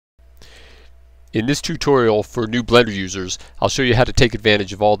In this tutorial for new Blender users, I'll show you how to take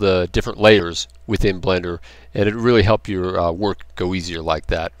advantage of all the different layers within Blender, and it'll really help your work go easier like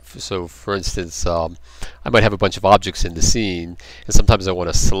that. So for instance, I might have a bunch of objects in the scene, and sometimes I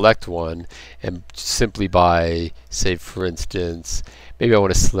want to select one, and simply by, say for instance, maybe I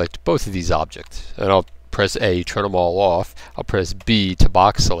want to select both of these objects, and I'll press A, turn them all off. I'll press B to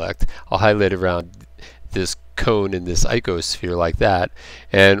box select. I'll highlight around this cone in this icosphere like that,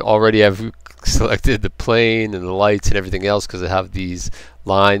 and already I've selected the plane and the lights and everything else because I have these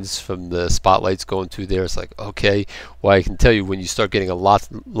lines from the spotlights going through there. It's like, okay, well, I can tell you when you start getting a lot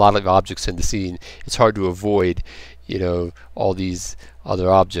of objects in the scene, it's hard to avoid, you know, all these other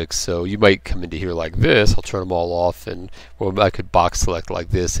objects. So you might come into here like this. I'll turn them all off, and well, I could box select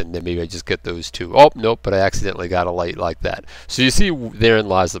like this, and then maybe I just get those two. Oh nope, but I accidentally got a light like that. So you see, therein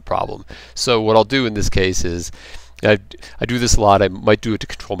lies the problem. So what I'll do in this case is I do this a lot. I might do it to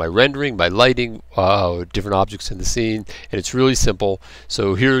control my rendering, my lighting, different objects in the scene, and it's really simple.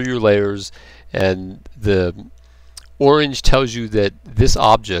 So here are your layers, and the orange tells you that this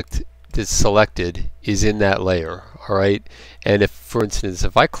object that's selected is in that layer. Alright, and if, for instance,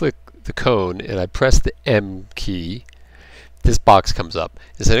 if I click the cone and I press the M key, this box comes up.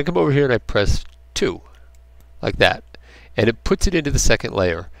 And so I come over here and I press 2, like that, and it puts it into the second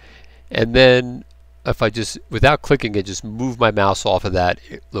layer. And then if I just, without clicking it, just move my mouse off of that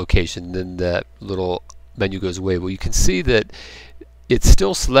location, then that little menu goes away. Well, you can see that it's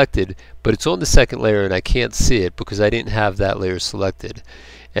still selected, but it's on the second layer, and I can't see it because I didn't have that layer selected.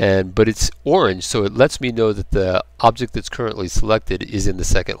 But it's orange, so it lets me know that the object that's currently selected is in the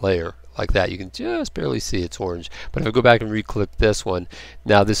second layer, like that. You can just barely see it's orange. But if I go back and re-click this one,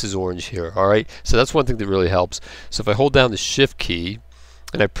 now this is orange here. Alright, so that's one thing that really helps. So if I hold down the Shift key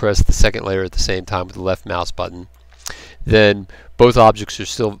and I press the second layer at the same time with the left mouse button, then both objects are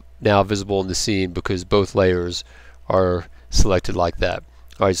still now visible in the scene because both layers are selected like that.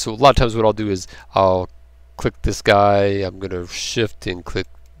 Alright, so a lot of times what I'll do is I'll click this guy, I'm going to shift and click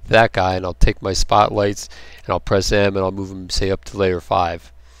that guy, and I'll take my spotlights and I'll press M and I'll move them, say, up to layer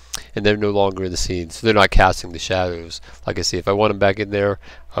 5, and they're no longer in the scene, so they're not casting the shadows. Like I say, if I want them back in there,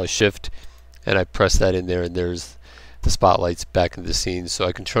 I'll shift and I press that in there, and there's the spotlights back in the scene. So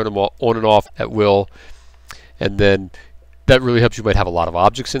I can turn them all on and off at will, and then that really helps. You might have a lot of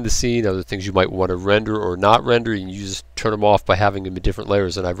objects in the scene, other things you might want to render or not render, and you just turn them off by having them in different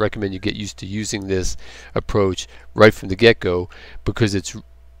layers. And I recommend you get used to using this approach right from the get-go, because it's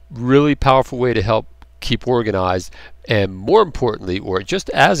really powerful way to help keep organized. And more importantly, or just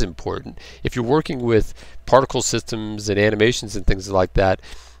as important, if you're working with particle systems and animations and things like that,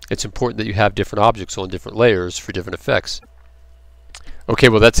 it's important that you have different objects on different layers for different effects. Okay,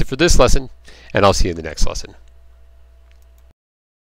 well, that's it for this lesson, and I'll see you in the next lesson.